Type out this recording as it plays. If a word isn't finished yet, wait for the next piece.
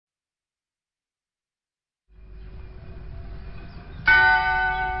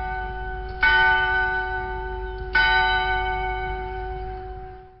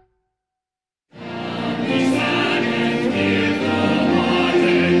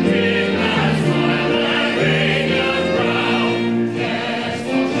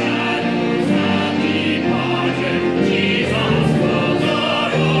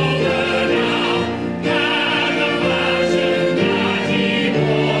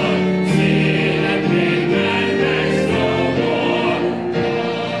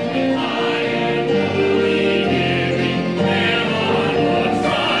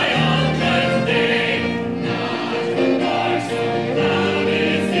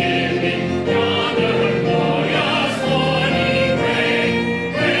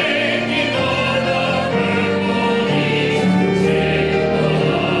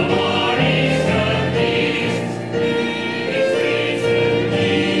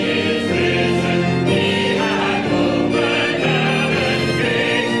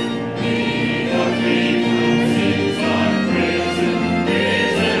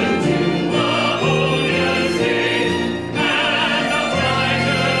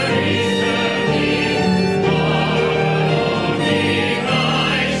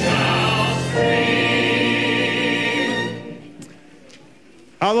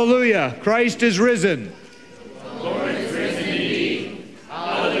Hallelujah, Christ is risen. The Lord is risen indeed.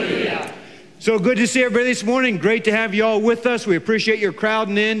 Hallelujah. So good to see everybody this morning. Great to have you all with us. We appreciate your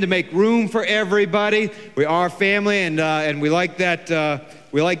crowding in to make room for everybody. We are family, and we like that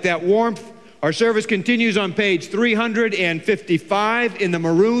warmth. Our service continues on page 355 in the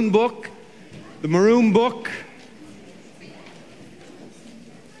Maroon Book. The Maroon Book.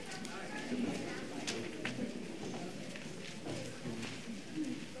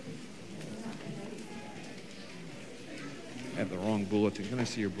 I have the wrong bulletin. Can I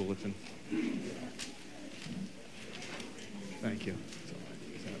see your bulletin? Thank you.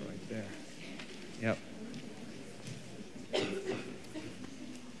 Is that right there? Yep.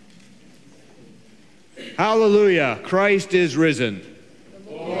 Hallelujah, Christ is risen.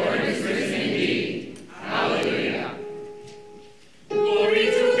 The Lord is risen indeed. Hallelujah. Glory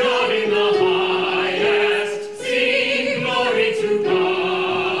to God in the highest. Sing glory to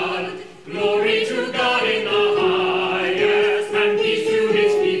God. Glory to God in the highest. And peace to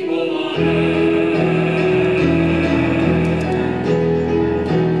his people on earth.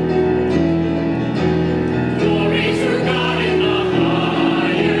 Glory to God in the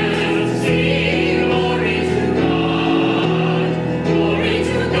highest. Sing glory to God. Glory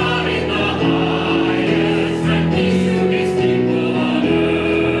to God in the highest. And peace to his people on earth.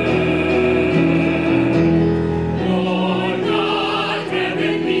 Lord God,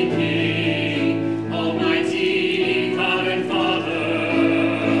 heavenly King, almighty God and Father,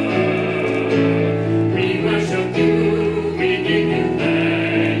 we worship you, we give you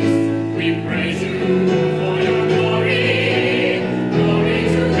thanks, we praise you for your glory. Glory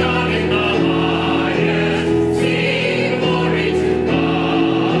to God in the highest, sing glory to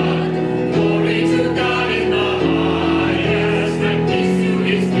God. Glory to God in the highest, and peace to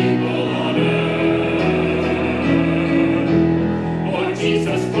his people on earth. Lord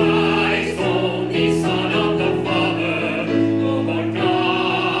Jesus Christ, only Son of the Father, O Lord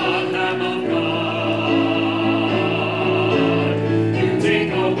God, Lamb of God, you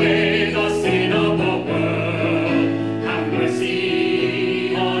take away the sin of the world, have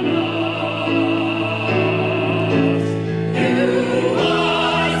mercy on us. You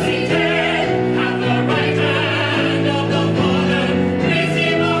are seated at the right hand of the Father,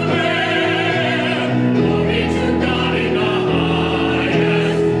 receive our prayer. Glory to God in the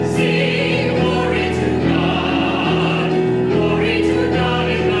highest, sing glory to God. Glory to God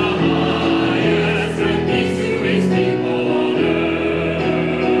in the highest, and peace to his people on earth.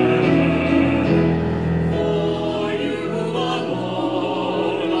 For you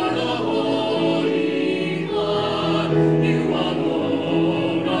alone are the Holy One. You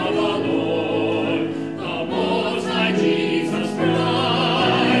alone are the Lord, the Most High Jesus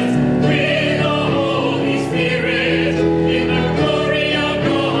Christ, with the Holy Spirit, in the glory of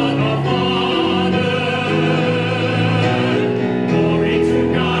God the Father. Glory to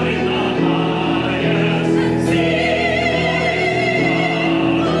God in the highest, sing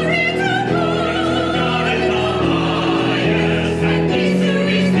glory to God in the highest, and peace to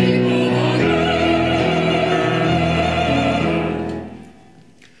his people on earth.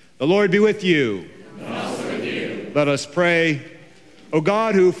 The Lord be with you. And also with you. Let us pray. O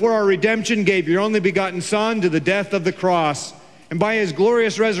God, who for our redemption gave your only begotten Son to the death of the cross, and by his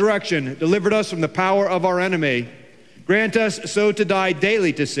glorious resurrection delivered us from the power of our enemy, grant us so to die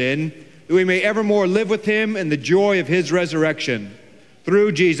daily to sin, that we may evermore live with him in the joy of his resurrection.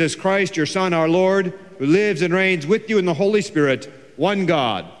 Through Jesus Christ, your Son, our Lord, who lives and reigns with you in the Holy Spirit, one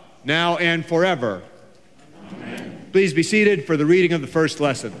God, now and forever. Amen. Please be seated for the reading of the first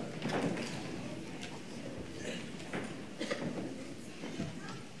lesson.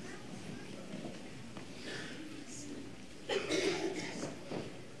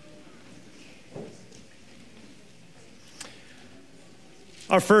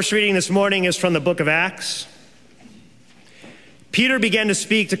 Our first reading this morning is from the book of Acts. Peter began to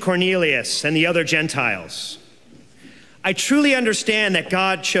speak to Cornelius and the other Gentiles. I truly understand that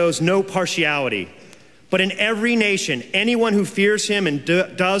God shows no partiality, but in every nation, anyone who fears him and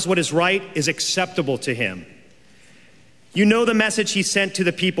does what is right is acceptable to him. You know the message he sent to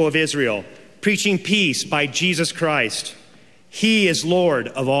the people of Israel, preaching peace by Jesus Christ. He is Lord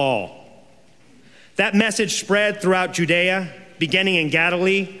of all. That message spread throughout Judea, beginning in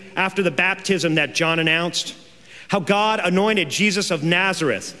Galilee, after the baptism that John announced, how God anointed Jesus of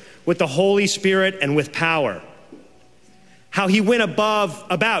Nazareth with the Holy Spirit and with power, how he went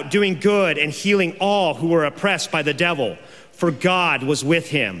about doing good and healing all who were oppressed by the devil, for God was with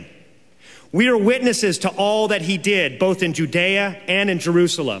him. We are witnesses to all that he did, both in Judea and in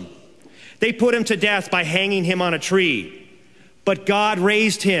Jerusalem. They put him to death by hanging him on a tree. But God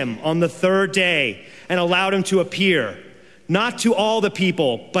raised him on the third day and allowed him to appear, not to all the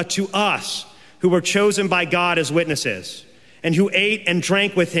people, but to us who were chosen by God as witnesses, and who ate and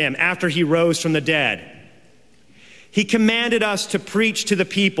drank with him after he rose from the dead. He commanded us to preach to the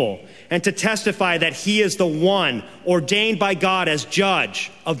people and to testify that he is the one ordained by God as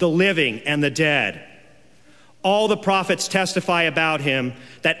judge of the living and the dead. All the prophets testify about him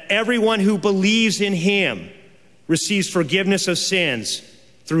that everyone who believes in him receives forgiveness of sins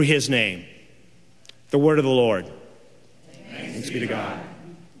through his name. The word of the Lord. Thanks be to God.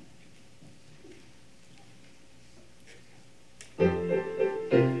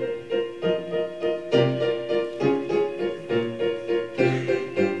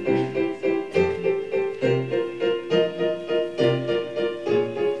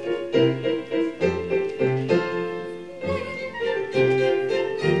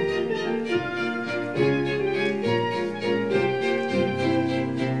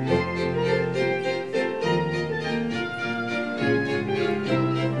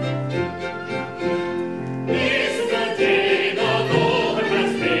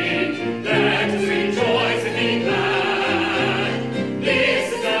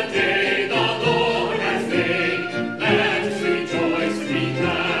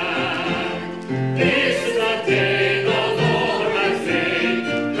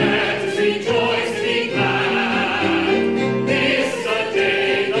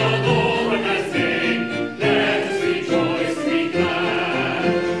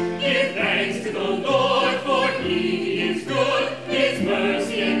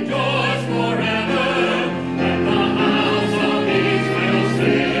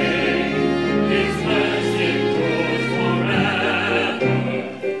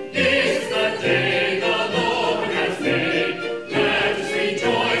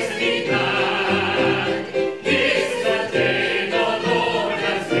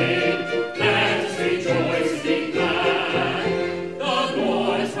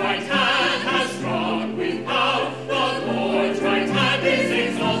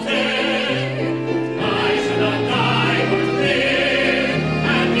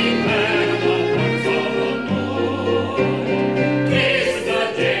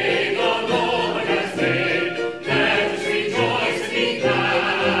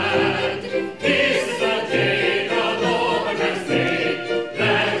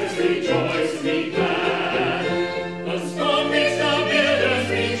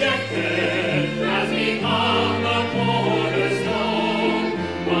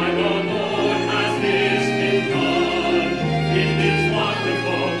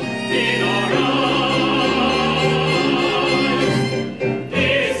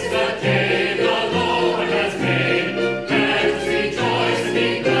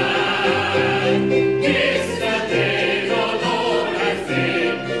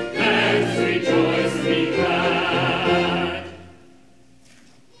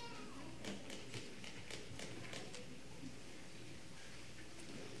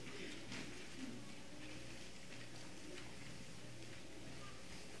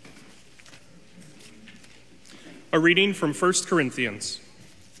 A reading from 1 Corinthians.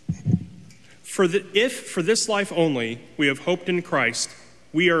 If for this life only we have hoped in Christ,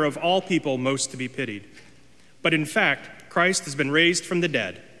 we are of all people most to be pitied. But in fact, Christ has been raised from the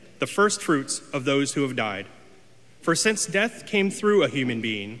dead, the first fruits of those who have died. For since death came through a human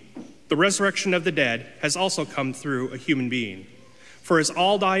being, the resurrection of the dead has also come through a human being. For as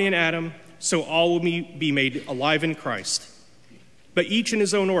all die in Adam, so all will be made alive in Christ. But each in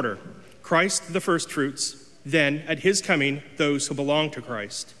his own order, Christ the first fruits, then, at his coming, those who belong to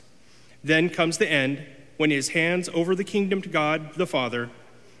Christ. Then comes the end, when he hands over the kingdom to God the Father,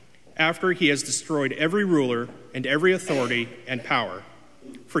 after he has destroyed every ruler and every authority and power.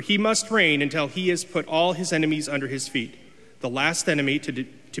 For he must reign until he has put all his enemies under his feet. The last enemy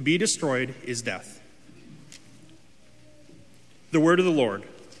to be destroyed is death. The word of the Lord.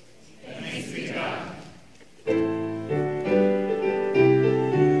 Thanks be to God. Alleluia.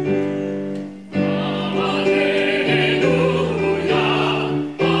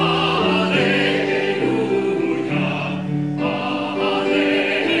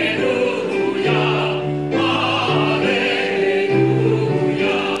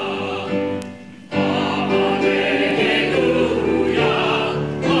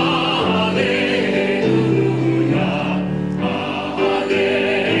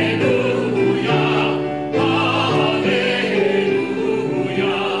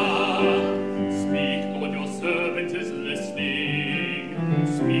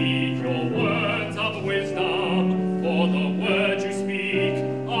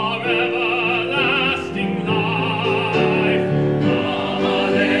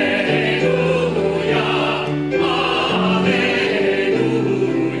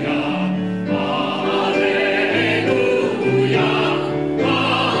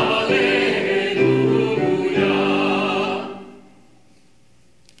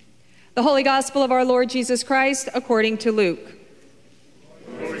 The Holy Gospel of our Lord Jesus Christ according to Luke.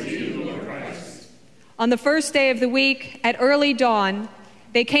 Glory to you, Lord Christ. On the first day of the week, at early dawn,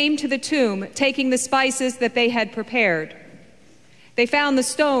 they came to the tomb, taking the spices that they had prepared. They found the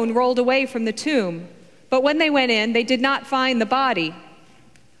stone rolled away from the tomb, but when they went in, they did not find the body.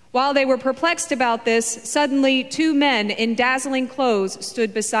 While they were perplexed about this, suddenly 2 men in dazzling clothes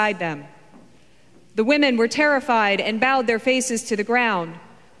stood beside them. The women were terrified and bowed their faces to the ground.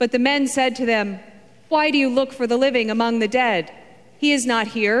 But the men said to them, "Why do you look for the living among the dead? He is not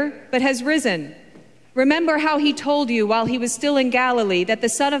here, but has risen. Remember how he told you while he was still in Galilee that the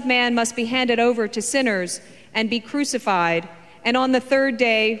Son of Man must be handed over to sinners and be crucified, and on the 3rd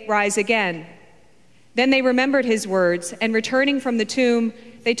day rise again." Then they remembered his words, and returning from the tomb,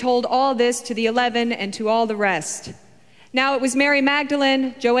 they told all this to the 11 and to all the rest. Now it was Mary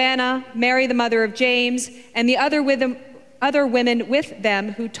Magdalene, Joanna, Mary the mother of James, and the other women with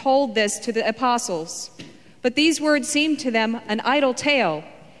them who told this to the apostles. But these words seemed to them an idle tale,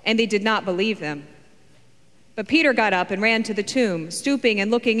 and they did not believe them. But Peter got up and ran to the tomb. Stooping and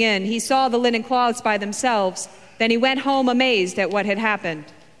looking in, he saw the linen cloths by themselves. Then he went home amazed at what had happened.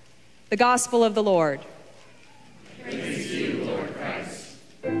 The Gospel of the Lord. Praise to you, Lord Christ.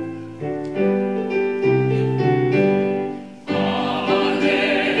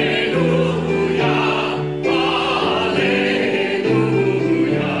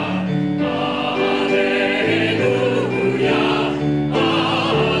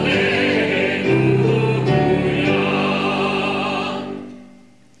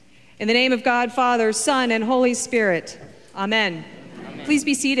 In the name of God, Father, Son, and Holy Spirit. Amen. Amen. Please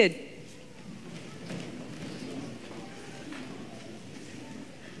be seated.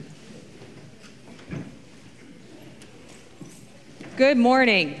 Good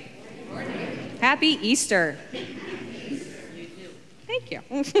morning. Good morning. Happy Easter. Thank you.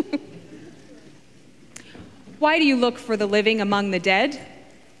 Why do you look for the living among the dead?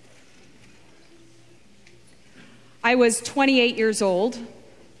 I was 28 years old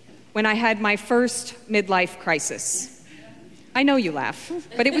when I had my first midlife crisis. I know you laugh,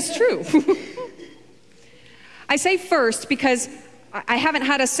 but it was true. I say first because I haven't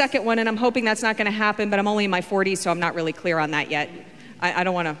had a second one, and I'm hoping that's not going to happen, but I'm only in my 40s, so I'm not really clear on that yet. I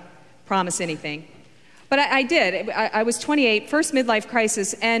don't want to promise anything. But I did. I was 28, first midlife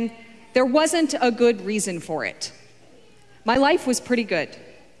crisis, and there wasn't a good reason for it. My life was pretty good.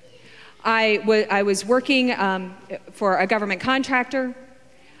 I was working for a government contractor.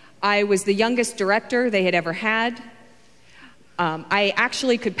 I was the youngest director they had ever had. I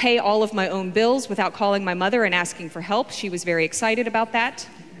actually could pay all of my own bills without calling my mother and asking for help. She was very excited about that.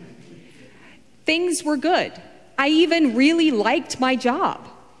 Things were good. I even really liked my job.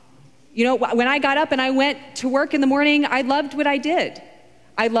 You know, when I got up and I went to work in the morning, I loved what I did.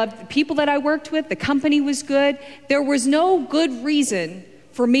 I loved the people that I worked with. The company was good. There was no good reason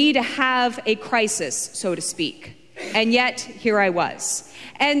for me to have a crisis, so to speak. And yet, here I was.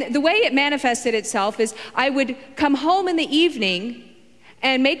 And the way it manifested itself is I would come home in the evening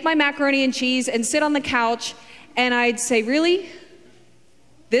and make my macaroni and cheese and sit on the couch, and I'd say, really?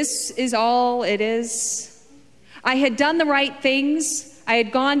 This is all it is? I had done the right things. I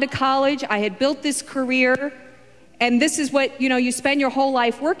had gone to college. I had built this career. And this is what, you spend your whole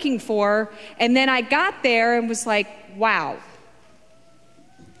life working for. And then I got there and was like, wow,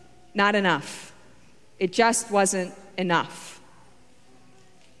 not enough. It just wasn't enough.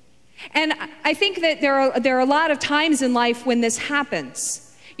 And I think that there are a lot of times in life when this happens.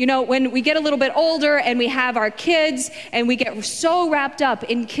 When we get a little bit older and we have our kids and we get so wrapped up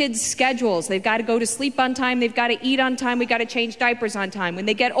in kids' schedules. They've got to go to sleep on time. They've got to eat on time. We've got to change diapers on time. When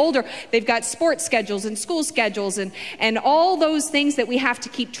they get older, they've got sports schedules and school schedules and all those things that we have to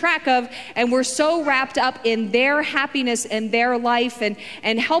keep track of. And we're so wrapped up in their happiness and their life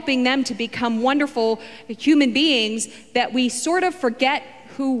and helping them to become wonderful human beings that we sort of forget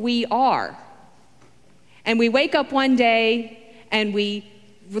who we are. And we wake up one day and we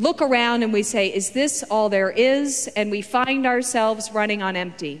look around and we say, is this all there is? And we find ourselves running on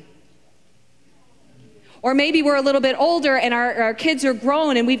empty. Or maybe we're a little bit older and our kids are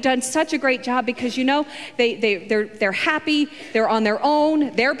grown and we've done such a great job because, they're happy, they're on their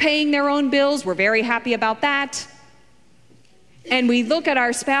own, they're paying their own bills. We're very happy about that. And we look at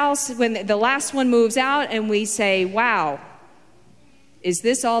our spouse when the last one moves out and we say, wow, is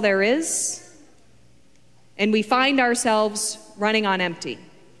this all there is? And we find ourselves running on empty.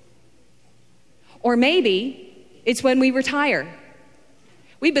 Or maybe it's when we retire.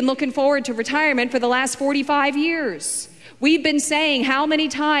 We've been looking forward to retirement for the last 45 years. We've been saying how many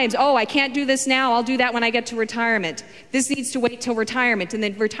times, oh, I can't do this now, I'll do that when I get to retirement. This needs to wait till retirement. And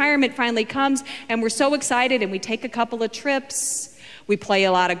then retirement finally comes, and we're so excited, and we take a couple of trips. We play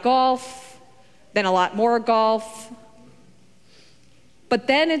a lot of golf, then a lot more golf. But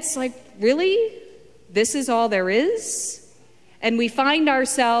then it's like, really? This is all there is? And we find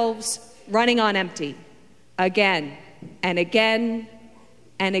ourselves running on empty again and again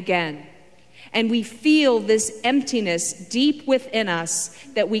and again. And we feel this emptiness deep within us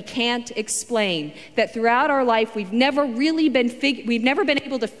that we can't explain, that throughout our life we've never been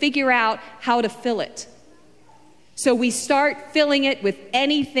able to figure out how to fill it. So we start filling it with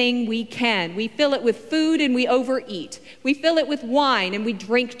anything we can. We fill it with food and we overeat. We fill it with wine and we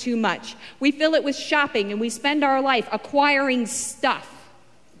drink too much. We fill it with shopping and we spend our life acquiring stuff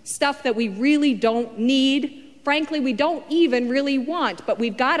that we really don't need. Frankly, we don't even really want, but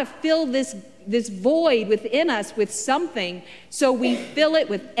we've got to fill this void within us with something, so we fill it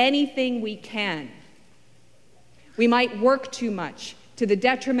with anything we can. We might work too much to the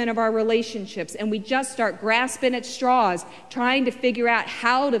detriment of our relationships, and we just start grasping at straws, trying to figure out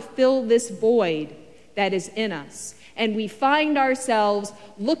how to fill this void that is in us. And we find ourselves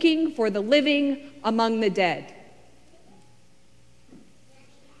looking for the living among the dead.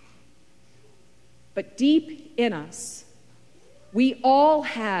 But deep in us, we all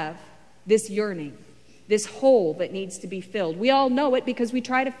have this yearning, this hole that needs to be filled. We all know it because we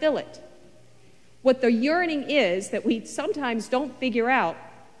try to fill it. What the yearning is that we sometimes don't figure out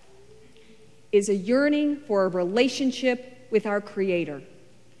is a yearning for a relationship with our Creator.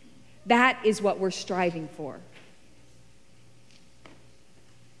 That is what we're striving for.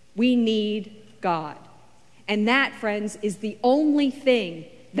 We need God. And that, friends, is the only thing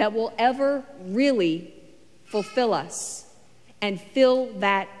that will ever really fulfill us and fill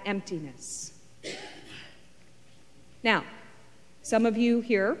that emptiness. Now, some of you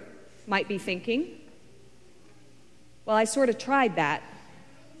here might be thinking, well, I sort of tried that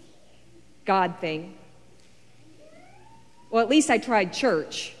God thing. Well, at least I tried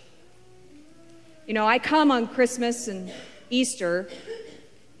church. You know, I come on Christmas and Easter,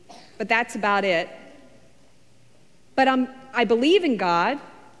 but that's about it. But I believe in God.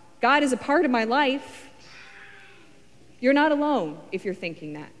 God is a part of my life. You're not alone if you're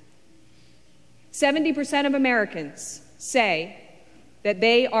thinking that. 70% of Americans say that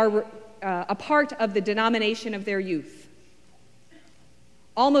they are a part of the denomination of their youth.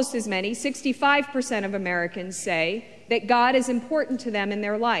 Almost as many, 65% of Americans say that God is important to them in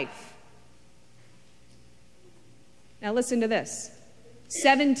their life. Now listen to this.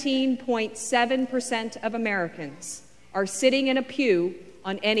 17.7% of Americans are sitting in a pew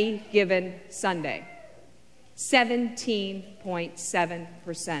on any given Sunday.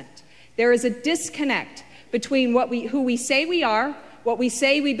 17.7%. There is a disconnect between who we say we are, what we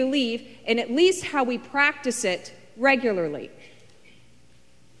say we believe, and at least how we practice it regularly.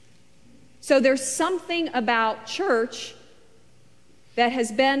 So there's something about church that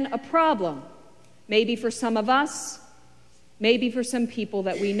has been a problem, maybe for some of us, maybe for some people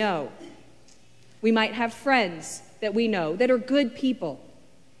that we know. We might have friends that we know that are good people,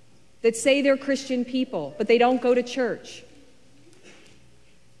 that say they're Christian people, but they don't go to church.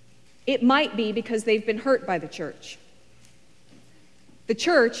 It might be because they've been hurt by the church. The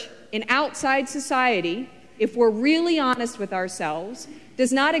church, in outside society, if we're really honest with ourselves,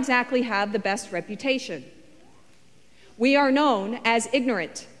 does not exactly have the best reputation. We are known as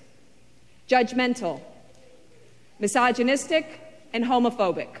ignorant, judgmental, misogynistic, and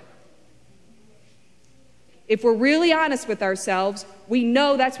homophobic. If we're really honest with ourselves, we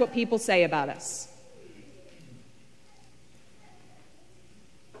know that's what people say about us.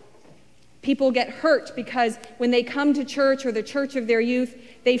 People get hurt because when they come to church or the church of their youth,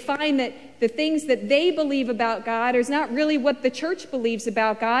 they find that the things that they believe about God is not really what the church believes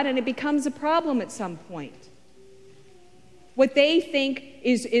about God, and it becomes a problem at some point. What they think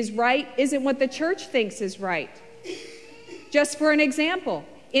is right isn't what the church thinks is right. Just for an example,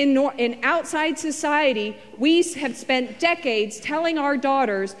 in outside society, we have spent decades telling our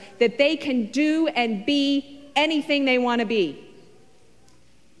daughters that they can do and be anything they want to be.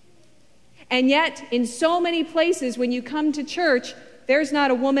 And yet, in so many places, when you come to church, there's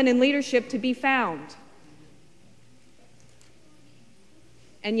not a woman in leadership to be found.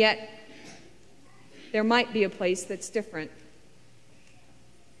 And yet, there might be a place that's different.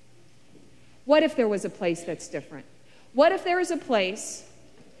 What if there was a place that's different? What if there is a place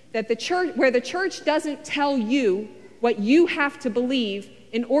that where the church doesn't tell you what you have to believe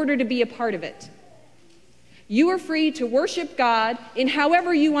in order to be a part of it? You are free to worship God in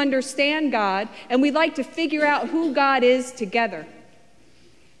however you understand God, and we'd like to figure out who God is together.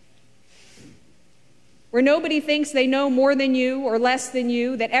 Where nobody thinks they know more than you or less than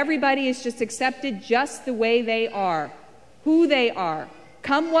you, that everybody is just accepted just the way they are, who they are.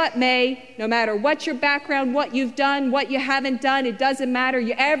 Come what may, no matter what your background, what you've done, what you haven't done, it doesn't matter.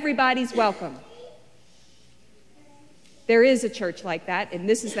 Everybody's welcome. There is a church like that, and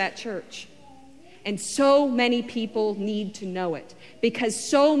this is that church. And so many people need to know it, because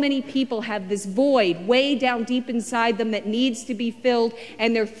so many people have this void way down deep inside them that needs to be filled,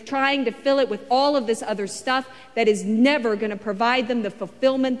 and they're trying to fill it with all of this other stuff that is never going to provide them the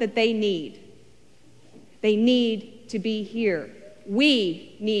fulfillment that they need. They need to be here.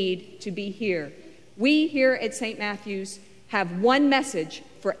 We need to be here. We here at St. Matthew's have one message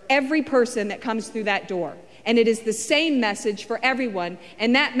for every person that comes through that door. And it is the same message for everyone.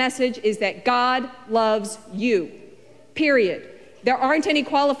 And that message is that God loves you. Period. There aren't any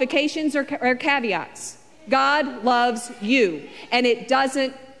qualifications or caveats. God loves you. And it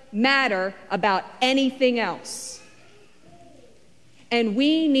doesn't matter about anything else. And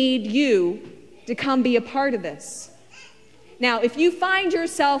we need you to come be a part of this. Now, if you find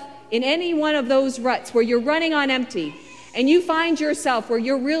yourself in any one of those ruts where you're running on empty, and you find yourself where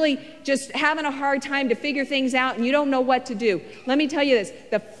you're really just having a hard time to figure things out and you don't know what to do, let me tell you this.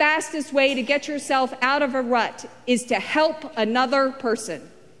 The fastest way to get yourself out of a rut is to help another person.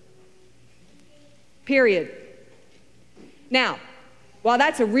 Period. Now, while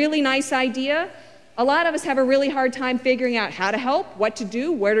that's a really nice idea, a lot of us have a really hard time figuring out how to help, what to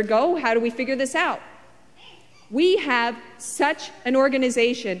do, where to go, how do we figure this out? We have such an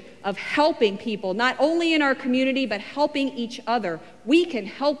organization of helping people, not only in our community, but helping each other. We can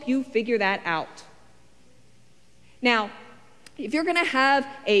help you figure that out. Now, if you're going to have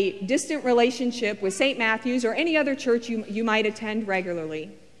a distant relationship with St. Matthew's or any other church you might attend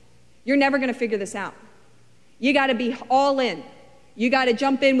regularly, you're never going to figure this out. You got to be all in. You got to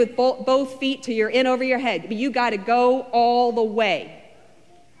jump in with both feet till you're in over your head. But you got to go all the way.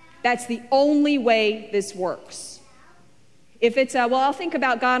 That's the only way this works. If it's, well, I'll think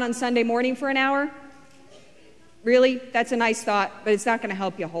about God on Sunday morning for an hour. Really? That's a nice thought, but it's not going to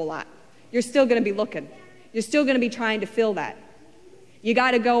help you a whole lot. You're still going to be looking. You're still going to be trying to fill that. You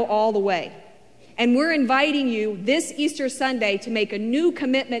got to go all the way. And we're inviting you this Easter Sunday to make a new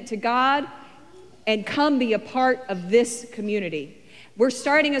commitment to God and come be a part of this community. We're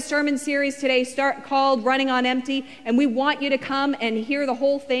starting a sermon series today called Running on Empty, and we want you to come and hear the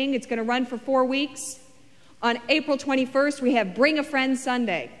whole thing. It's going to run for 4 weeks. On April 21st, we have Bring a Friend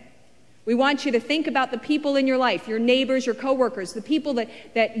Sunday. We want you to think about the people in your life, your neighbors, your coworkers, the people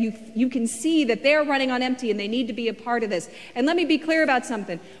that you can see that they're running on empty and they need to be a part of this. And let me be clear about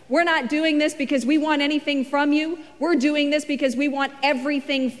something. We're not doing this because we want anything from you. We're doing this because we want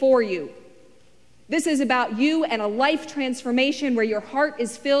everything for you. This is about you and a life transformation where your heart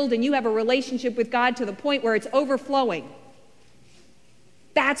is filled and you have a relationship with God to the point where it's overflowing.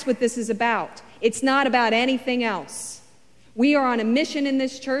 That's what this is about. It's not about anything else. We are on a mission in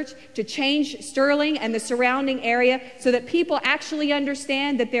this church to change Sterling and the surrounding area so that people actually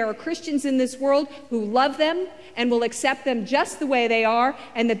understand that there are Christians in this world who love them and will accept them just the way they are,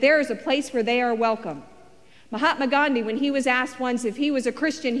 and that there is a place where they are welcome. Mahatma Gandhi, when he was asked once if he was a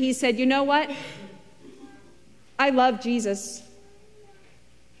Christian, he said, "You know what? I love Jesus,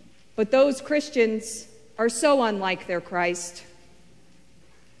 but those Christians are so unlike their Christ."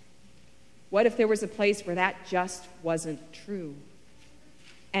 What if there was a place where that just wasn't true?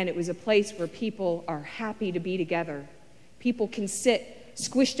 And it was a place where people are happy to be together. People can sit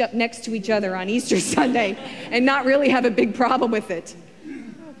squished up next to each other on Easter Sunday and not really have a big problem with it.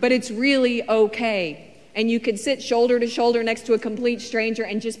 But it's really okay. And you can sit shoulder to shoulder next to a complete stranger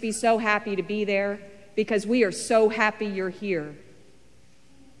and just be so happy to be there, because we are so happy you're here.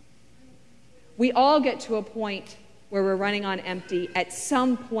 We all get to a point where we're running on empty at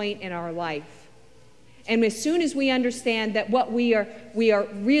some point in our life. And as soon as we understand that what we are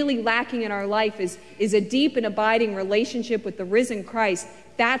really lacking in our life is a deep and abiding relationship with the risen Christ,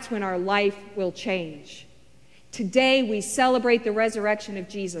 that's when our life will change. Today we celebrate the resurrection of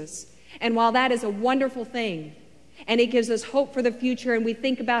Jesus. And while that is a wonderful thing, and it gives us hope for the future, and we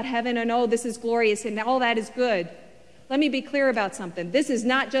think about heaven and, oh, this is glorious and all that is good, let me be clear about something. This is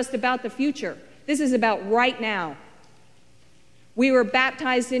not just about the future. This is about right now. We were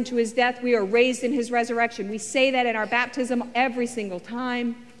baptized into his death. We are raised in his resurrection. We say that in our baptism every single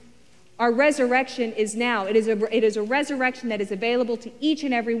time. Our resurrection is now. It is a resurrection that is available to each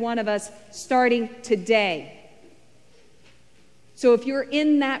and every one of us starting today. So if you're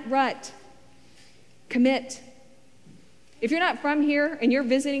in that rut, Commit. If you're not from here and you're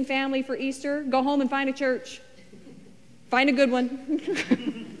visiting family for Easter, go home and find a church. Find a good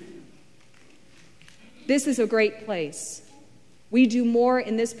one. This is a great place. We do more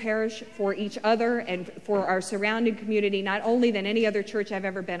in this parish for each other and for our surrounding community, not only than any other church I've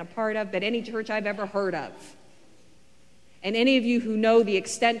ever been a part of, but any church I've ever heard of. And any of you who know the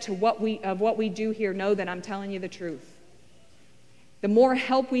extent to what we do here know that I'm telling you the truth. The more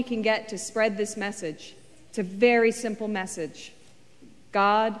help we can get to spread this message, it's a very simple message.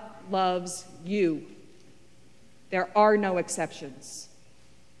 God loves you. There are no exceptions.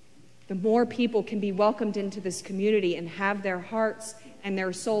 The more people can be welcomed into this community and have their hearts and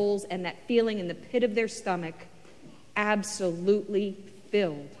their souls and that feeling in the pit of their stomach absolutely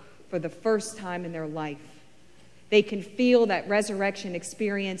filled for the first time in their life. They can feel that resurrection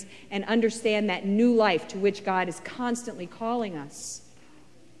experience and understand that new life to which God is constantly calling us.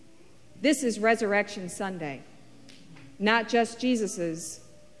 This is Resurrection Sunday. Not just Jesus's,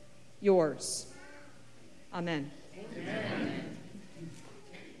 yours. Amen. Amen.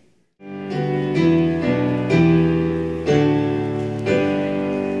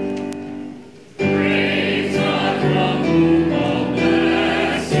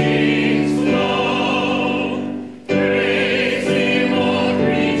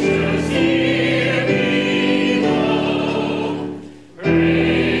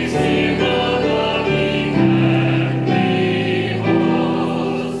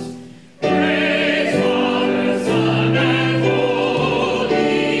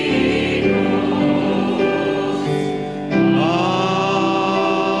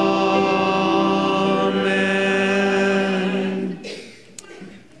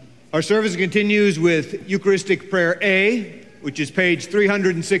 Our service continues with Eucharistic Prayer A, which is page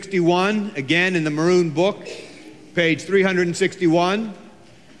 361, again in the maroon book, page 361.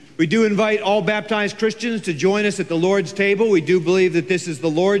 We do invite all baptized Christians to join us at the Lord's table. We do believe that this is the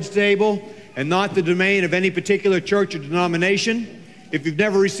Lord's table and not the domain of any particular church or denomination. If you've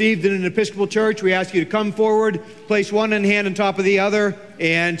never received in an Episcopal church, we ask you to come forward, place one hand on top of the other,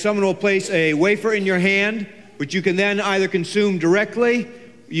 and someone will place a wafer in your hand, which you can then either consume directly.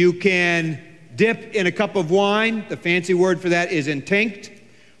 You can dip in a cup of wine. The fancy word for that is intinct.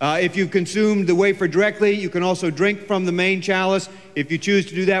 If you consume the wafer directly, you can also drink from the main chalice. If you choose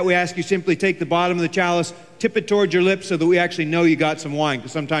to do that, we ask you simply take the bottom of the chalice, tip it towards your lips so that we actually know you got some wine,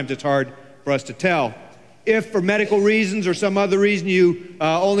 because sometimes it's hard for us to tell. If for medical reasons or some other reason you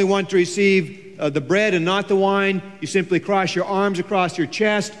only want to receive the bread and not the wine, you simply cross your arms across your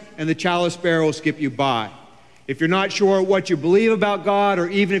chest and the chalice bearer will skip you by. If you're not sure what you believe about God, or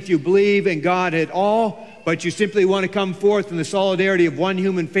even if you believe in God at all, but you simply want to come forth in the solidarity of one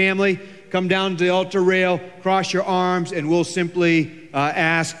human family, come down to the altar rail, cross your arms, and we'll simply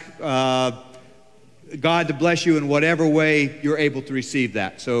ask God to bless you in whatever way you're able to receive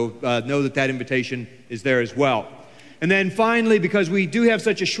that. So know that that invitation is there as well. And then finally, because we do have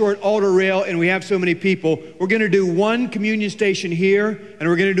such a short altar rail and we have so many people, we're going to do one communion station here, and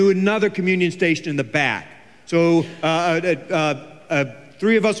we're going to do another communion station in the back. So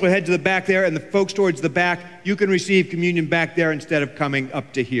three of us will head to the back there, and the folks towards the back, you can receive communion back there instead of coming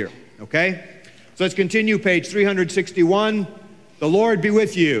up to here, okay? So let's continue, page 361. The Lord be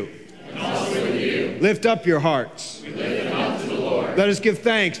with you. And also with you. Lift up your hearts. We lift them up to the Lord. Let us give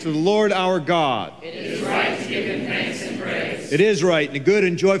thanks to the Lord our God. It is right to give him thanks and praise. It is right and a good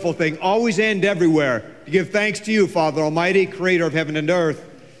and joyful thing, always and everywhere, to give thanks to you, Father Almighty, creator of heaven and earth.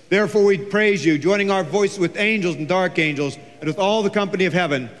 Therefore we praise you, joining our voices with angels and archangels, and with all the company of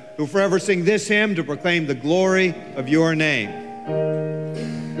heaven, who forever sing this hymn to proclaim the glory of your name.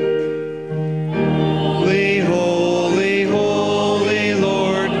 Holy, holy, holy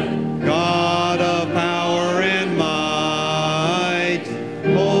Lord, God of power and might.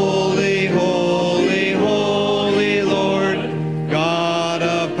 Holy, holy, holy Lord, God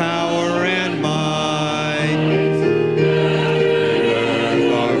of power and might.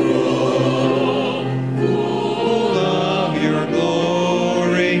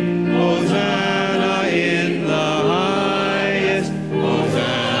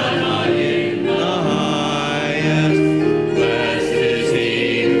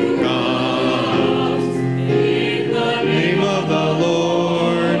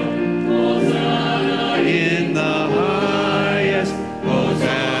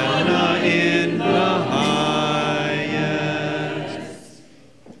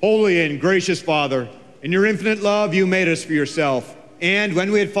 Holy and gracious Father, in your infinite love, you made us for yourself. And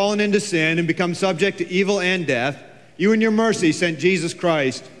when we had fallen into sin and become subject to evil and death, you in your mercy sent Jesus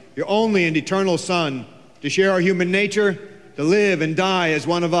Christ, your only and eternal Son, to share our human nature, to live and die as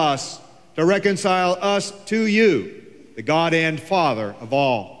one of us, to reconcile us to you, the God and Father of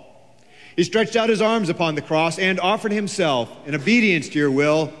all. He stretched out his arms upon the cross and offered himself in obedience to your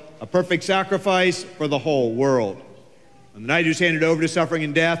will, a perfect sacrifice for the whole world. On the night he was handed over to suffering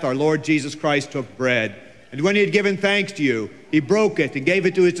and death, our Lord Jesus Christ took bread. And when he had given thanks to you, he broke it and gave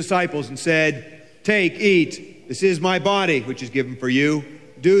it to his disciples and said, "Take, eat. This is my body, which is given for you.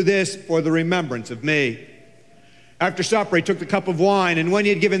 Do this for the remembrance of me." After supper, he took the cup of wine, and when he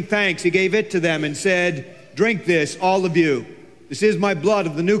had given thanks, he gave it to them and said, "Drink this, all of you. This is my blood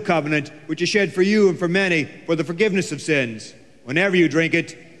of the new covenant, which is shed for you and for many for the forgiveness of sins. Whenever you drink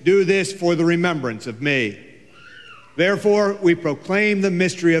it, do this for the remembrance of me." Therefore, we proclaim the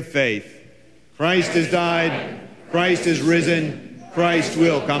mystery of faith. Christ has died, Christ is risen, Christ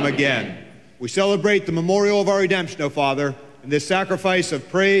will come again. We celebrate the memorial of our redemption, O Father, in this sacrifice of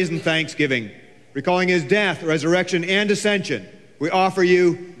praise and thanksgiving. Recalling his death, resurrection, and ascension, we offer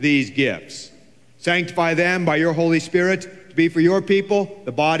you these gifts. Sanctify them by your Holy Spirit to be for your people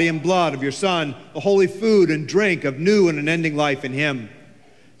the body and blood of your Son, the holy food and drink of new and unending life in him.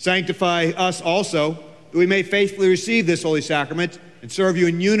 Sanctify us also, that we may faithfully receive this holy sacrament and serve you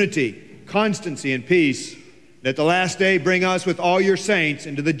in unity, constancy, and peace, and at the last day bring us with all your saints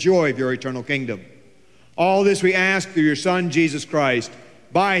into the joy of your eternal kingdom. All this we ask through your Son, Jesus Christ,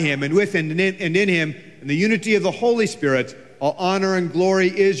 by him and with him and in him, in the unity of the Holy Spirit. All honor and glory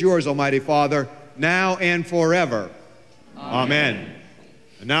is yours, Almighty Father, now and forever. Amen.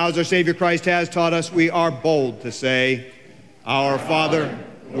 And now, as our Savior Christ has taught us, we are bold to say, "Our Father,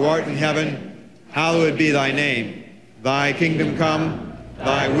 who art in heaven, hallowed be thy name. Thy kingdom come,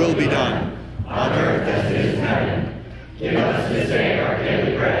 thy will be done, on earth as it is in heaven. Give us this day our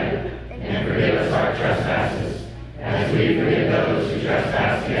daily bread, and forgive us our trespasses, as we forgive those who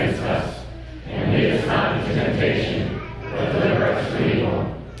trespass against us. And lead us not into temptation, but deliver us from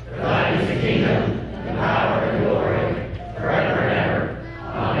evil. For thine is the kingdom, the power, and the glory, forever and ever.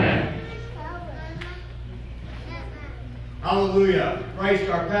 Amen. Hallelujah. Christ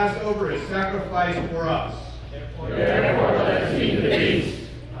our Passover is sacrificed for us. Therefore let us eat the feast.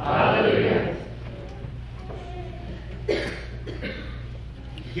 Hallelujah. The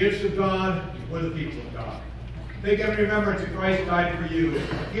gifts of God for the people of God. Think of in remembrance that Christ died for you.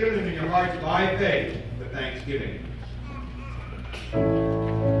 Give them in your hearts by faith with thanksgiving.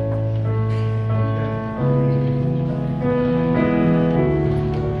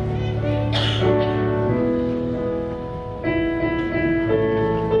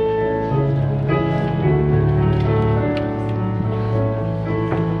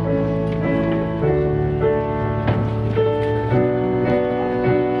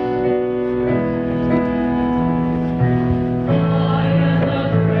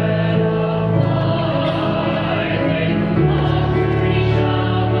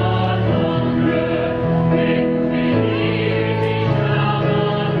 May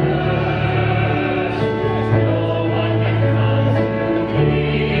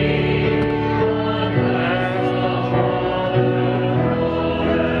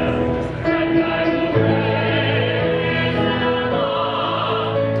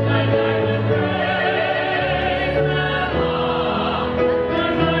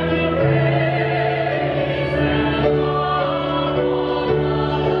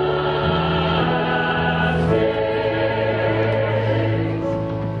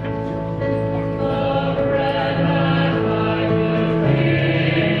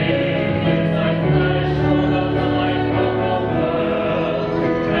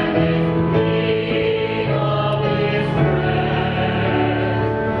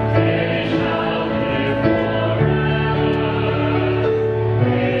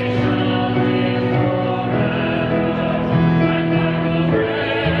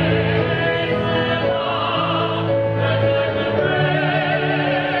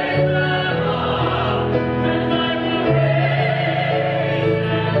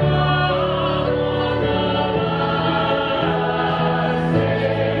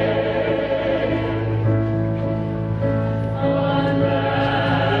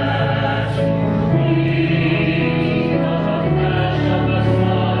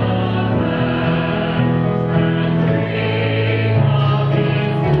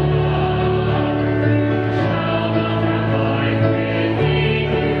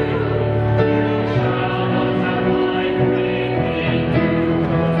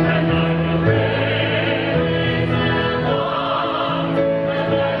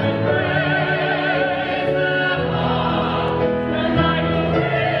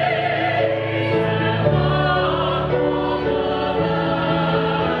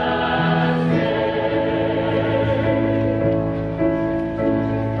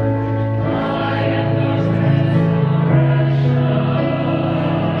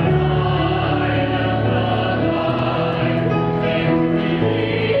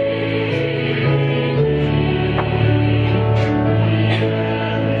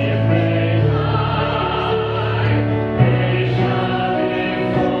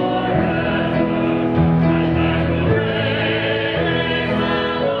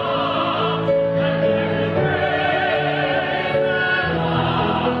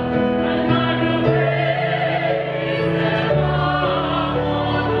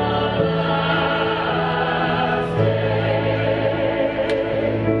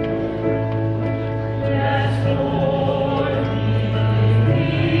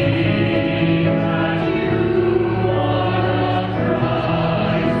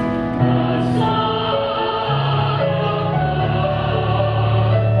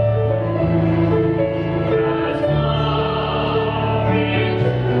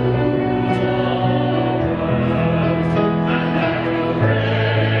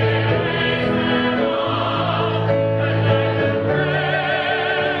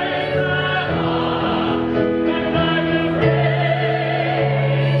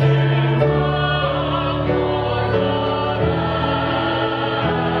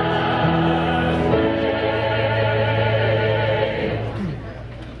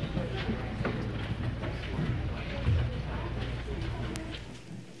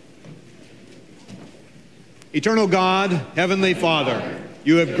Eternal God, Heavenly Father,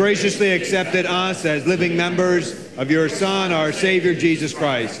 you have graciously accepted us as living members of your Son, our Savior, Jesus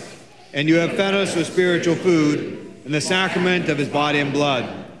Christ, and you have fed us with spiritual food in the sacrament of his body and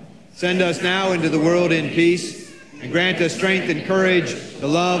blood. Send us now into the world in peace, and grant us strength and courage to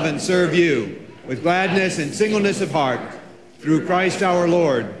love and serve you with gladness and singleness of heart, through Christ our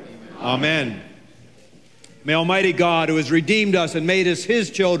Lord. Amen. May Almighty God, who has redeemed us and made us his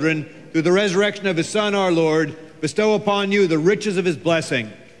children through the resurrection of his Son, our Lord, bestow upon you the riches of his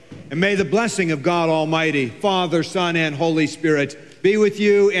blessing. And may the blessing of God Almighty, Father, Son, and Holy Spirit be with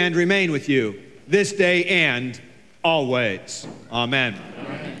you and remain with you this day and always. Amen.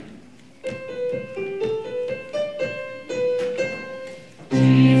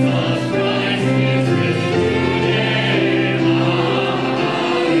 Jesus.